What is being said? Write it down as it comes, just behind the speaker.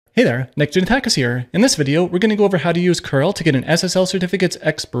Hey there, Next-Gen Attackers here. In this video, we're going to go over how to use curl to get an SSL certificate's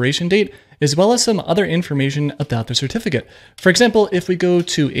expiration date, as well as some other information about the certificate. For example, if we go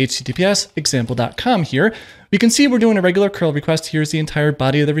to https example.com here, we can see we're doing a regular curl request. Here's the entire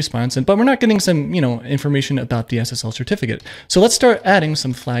body of the response, but we're not getting some, information about the SSL certificate. So let's start adding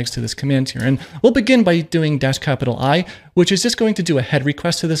some flags to this command here. And we'll begin by doing -I, which is just going to do a head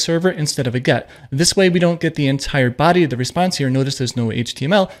request to the server instead of a get. This way we don't get the entire body of the response here. Notice there's no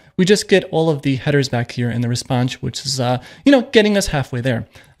HTML. We just get all of the headers back here in the response, which is, getting us halfway there.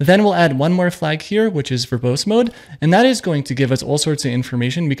 Then we'll add one more flag here, which is verbose mode, and that is going to give us all sorts of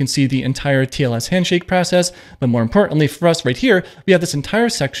information. We can see the entire TLS handshake process, but more importantly for us right here, we have this entire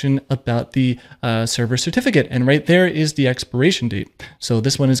section about the server certificate, and right there is the expiration date. So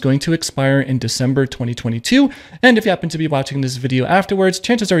this one is going to expire in December 2022, and if you happen to be watching this video afterwards,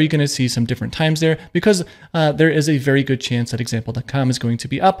 chances are you're going to see some different times there, because there is a very good chance that example.com is going to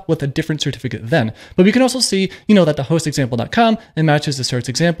be up with a different certificate then. But we can also see, that the host example.com, it matches the certs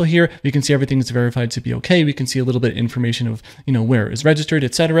example here. We can see everything is verified to be okay. We can see a little bit of information of, where it is registered,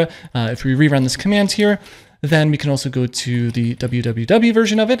 etc. If we rerun this command here, then we can also go to the www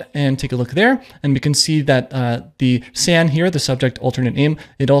version of it and take a look there. And we can see that the SAN here, the subject alternate name,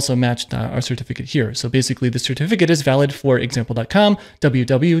 it also matched our certificate here. So basically the certificate is valid for example.com,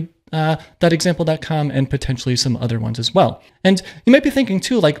 www.example.com, and potentially some other ones as well. And you might be thinking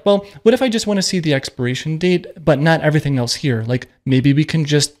too, like, well, what if I just want to see the expiration date, but not everything else here? Like maybe we can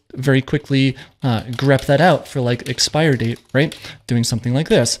just very quickly grep that out for like expire date, right? Doing something like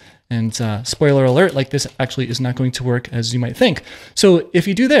this. And spoiler alert, like this actually is not going to work as you might think. So if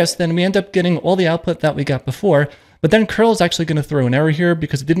you do this, then we end up getting all the output that we got before, but then curl is actually going to throw an error here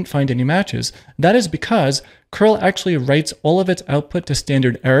because it didn't find any matches. That is because curl actually writes all of its output to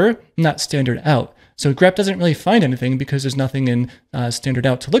standard error, not standard out. So grep doesn't really find anything because there's nothing in standard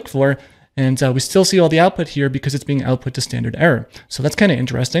out to look for. And we still see all the output here because it's being output to standard error. So that's kind of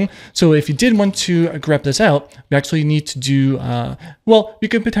interesting. So if you did want to grep this out, we actually need to do, we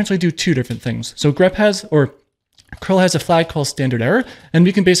could potentially do two different things. So curl has a flag called standard error, and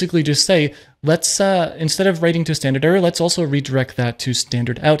we can basically just say, let's, instead of writing to standard error, let's also redirect that to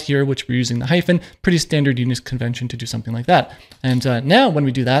standard out here, which we're using the hyphen, pretty standard Unix convention to do something like that. And now when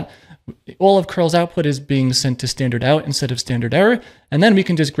we do that, all of curl's output is being sent to standard out instead of standard error, and then we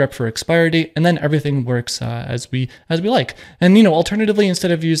can just grep for expire date, and then everything works as we like. And alternatively, instead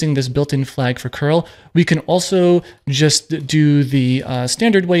of using this built-in flag for curl, we can also just do the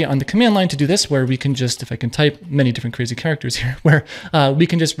standard way on the command line to do this, where we can just, if I can type many different crazy characters here, where we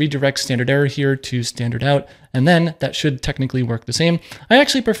can just redirect standard error here to standard out, and then that should technically work the same. I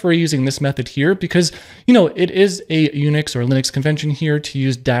actually prefer using this method here because, it is a Unix or Linux convention here to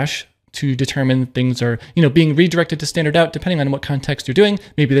use dash to determine things are, being redirected to standard out, depending on what context you're doing.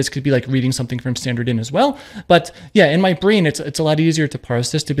 Maybe this could be like reading something from standard in as well. But yeah, in my brain, it's a lot easier to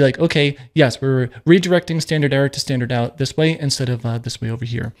parse this to be like, okay, yes, we're redirecting standard error to standard out this way instead of this way over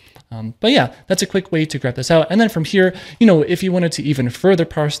here. But yeah, that's a quick way to grep this out. And then from here, if you wanted to even further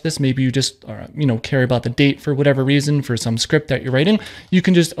parse this, maybe you just, care about the date for whatever reason for some script that you're writing, you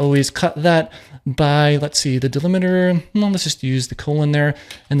can just always cut that by, let's see, the delimiter. Well, let's just use the colon there,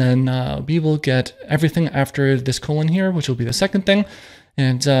 and then we will get everything after this colon here, which will be the second thing.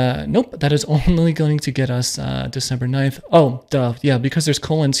 And nope, that is only going to get us December 9th. Oh, duh, yeah, because there's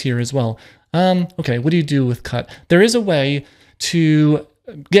colons here as well. Okay, what do you do with cut? There is a way to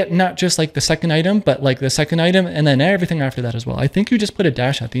get not just like the second item, but like the second item and then everything after that as well. I think you just put a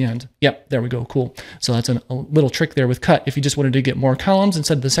dash at the end. Yep, there we go, cool. So that's a little trick there with cut. If you just wanted to get more columns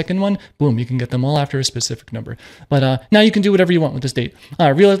instead of the second one, boom, you can get them all after a specific number. But now you can do whatever you want with this date.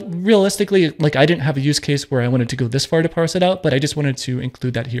 Realistically, like I didn't have a use case where I wanted to go this far to parse it out, but I just wanted to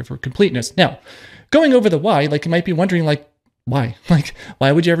include that here for completeness. Now, going over the why, like you might be wondering, like, why? Like,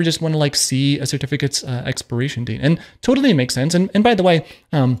 why would you ever just want to like see a certificate's expiration date? And totally makes sense. And by the way,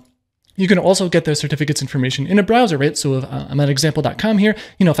 you can also get the certificate's information in a browser, right? So if I'm at example.com here,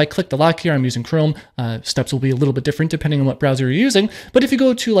 if I click the lock here, I'm using Chrome, steps will be a little bit different depending on what browser you're using. But if you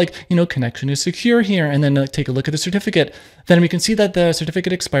go to like, connection is secure here, and then take a look at the certificate, then we can see that the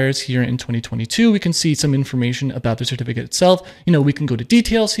certificate expires here in 2022. We can see some information about the certificate itself. We can go to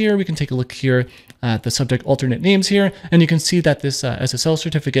details here. We can take a look here at the subject alternate names here, and you can see that this SSL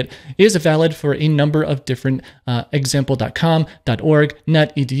certificate is valid for a number of different example.com, .org,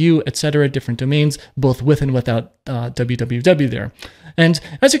 net, edu, etc., different domains, both with and without www there. And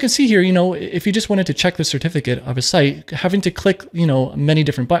as you can see here, if you just wanted to check the certificate of a site, having to click, many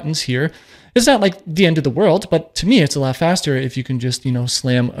different buttons here, it's not like the end of the world, but to me, it's a lot faster if you can just,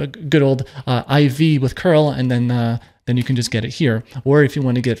 slam a good old IV with curl and then then you can just get it here. Or if you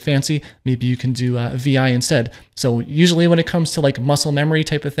want to get fancy, maybe you can do VI instead. So usually when it comes to like muscle memory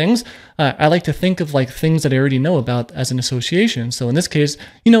type of things, I like to think of like things that I already know about as an association. So in this case,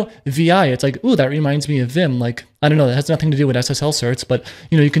 VI, it's like, ooh, that reminds me of Vim. Like, I don't know, that has nothing to do with SSL certs, but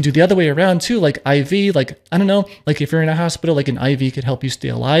you can do the other way around too, like IV, like, I don't know, like if you're in a hospital, like an IV could help you stay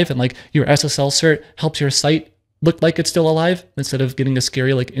alive, and like your SSL cert helps your site look like it's still alive instead of getting a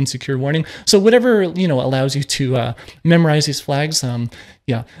scary like insecure warning. So whatever allows you to memorize these flags,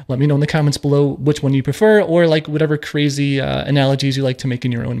 yeah, let me know in the comments below which one you prefer, or like whatever crazy analogies you like to make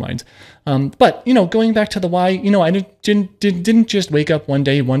in your own mind. But going back to the why, I didn't just wake up one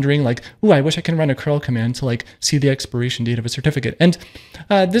day wondering like, ooh, I wish I can run a curl command to like see the expiration date of a certificate. And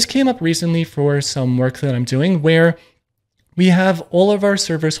this came up recently for some work that I'm doing where we have all of our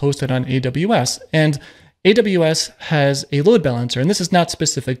servers hosted on AWS, and AWS has a load balancer, and this is not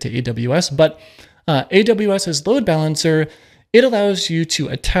specific to AWS, but AWS's load balancer, it allows you to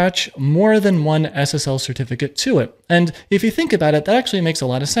attach more than one SSL certificate to it. And if you think about it, that actually makes a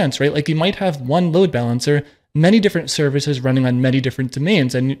lot of sense, right? Like you might have one load balancer, many different services running on many different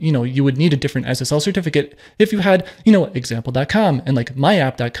domains, and you would need a different SSL certificate if you had example.com and like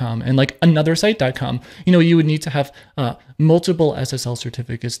myapp.com and like another site.com. You would need to have multiple SSL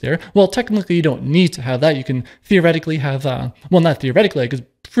certificates there. Well, technically you don't need to have that. You can theoretically have well, not theoretically, because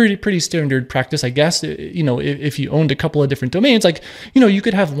pretty standard practice, I guess. If you owned a couple of different domains, like you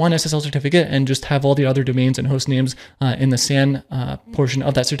could have one SSL certificate and just have all the other domains and host names in the SAN portion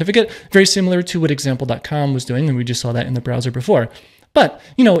of that certificate, very similar to what example.com was doing, and we just saw that in the browser before. But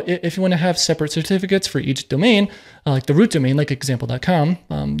if you want to have separate certificates for each domain, like the root domain, like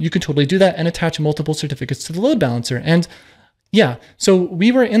example.com, you can totally do that and attach multiple certificates to the load balancer. And yeah, so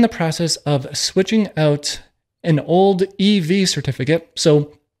we were in the process of switching out an old EV certificate.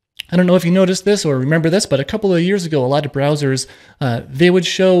 So I don't know if you noticed this or remember this, but a couple of years ago, a lot of browsers, they would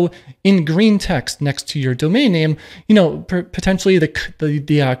show in green text next to your domain name, potentially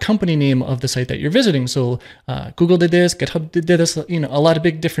the company name of the site that you're visiting. So Google did this, GitHub did this, a lot of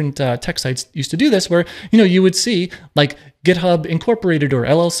big different tech sites used to do this, where, you would see like GitHub Incorporated or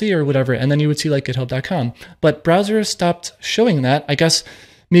LLC or whatever, and then you would see like github.com. But browsers stopped showing that, I guess.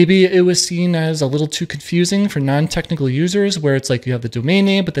 Maybe it was seen as a little too confusing for non-technical users, where it's like you have the domain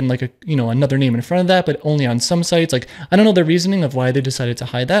name, but then like another name in front of that, but only on some sites. Like, I don't know the reasoning of why they decided to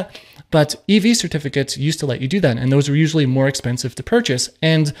hide that, but EV certificates used to let you do that, and those were usually more expensive to purchase.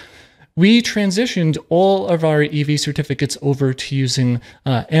 And we transitioned all of our EV certificates over to using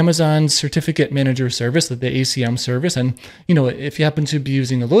Amazon's Certificate Manager service, the ACM service. And, if you happen to be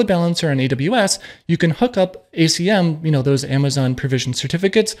using a load balancer on AWS, you can hook up ACM, those Amazon provision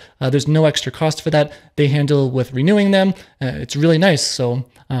certificates. There's no extra cost for that. They handle with renewing them. It's really nice. So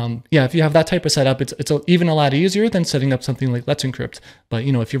yeah, if you have that type of setup, it's even a lot easier than setting up something like Let's Encrypt. But,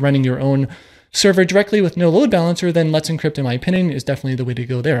 if you're running your own server directly with no load balancer, then Let's Encrypt, in my opinion, is definitely the way to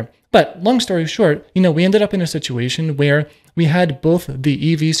go there. But long story short, we ended up in a situation where we had both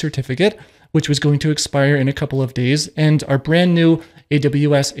the EV certificate, which was going to expire in a couple of days, and our brand new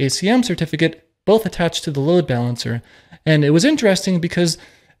AWS ACM certificate, both attached to the load balancer. And it was interesting because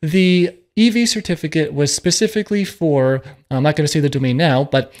the EV certificate was specifically for, I'm not going to say the domain now,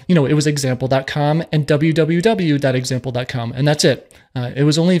 but it was example.com and www.example.com, and that's it. It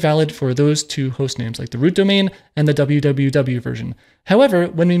was only valid for those two host names, like the root domain and the www version. However,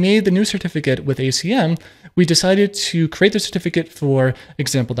 when we made the new certificate with ACM, we decided to create the certificate for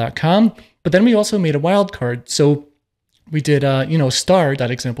example.com, but then we also made a wildcard. So we did,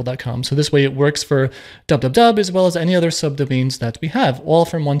 star.example.com. So this way it works for www as well as any other subdomains that we have, all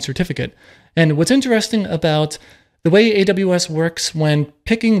from one certificate. And what's interesting about the way AWS works when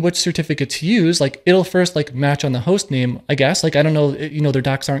picking which certificate to use, like it'll first like match on the host name, I guess. Like, I don't know, their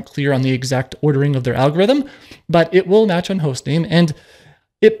docs aren't clear on the exact ordering of their algorithm, but it will match on host name. And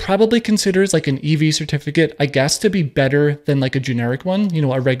it probably considers like an EV certificate, I guess, to be better than like a generic one,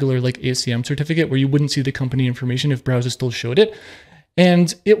 a regular like ACM certificate where you wouldn't see the company information if browsers still showed it.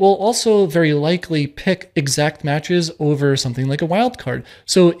 And it will also very likely pick exact matches over something like a wildcard.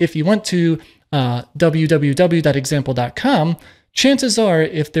 So if you went to www.example.com, chances are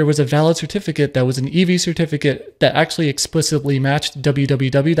if there was a valid certificate that was an EV certificate that actually explicitly matched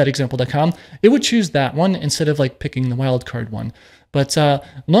www.example.com, it would choose that one instead of like picking the wildcard one. But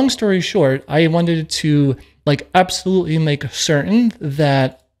long story short, I wanted to like absolutely make certain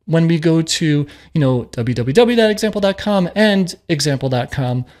that when we go to, www.example.com and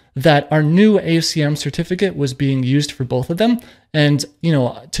example.com, that our new ACM certificate was being used for both of them. And,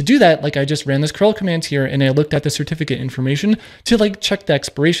 to do that, like I just ran this curl command here and I looked at the certificate information to like check the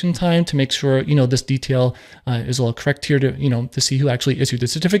expiration time to make sure, this detail is all correct here to see who actually issued the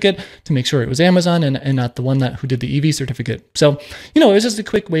certificate, to make sure it was Amazon and not the one who did the EV certificate. So, it was just a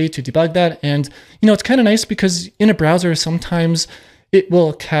quick way to debug that. And, it's kind of nice because in a browser, sometimes it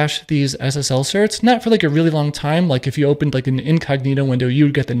will cache these SSL certs, not for like a really long time. Like if you opened like an incognito window, you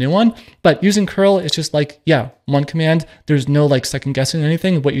would get the new one. But using curl, it's just like, one command. There's no like second guessing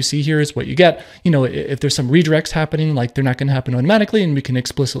anything. What you see here is what you get. If there's some redirects happening, like they're not going to happen automatically and we can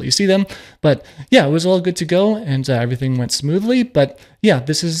explicitly see them. But it was all good to go and everything went smoothly. But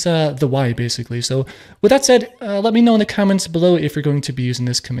this is the why basically. So with that said, let me know in the comments below if you're going to be using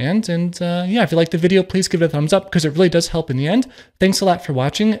this command. And if you liked the video, please give it a thumbs up because it really does help in the end. Thanks a lot for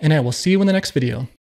watching, and I will see you in the next video.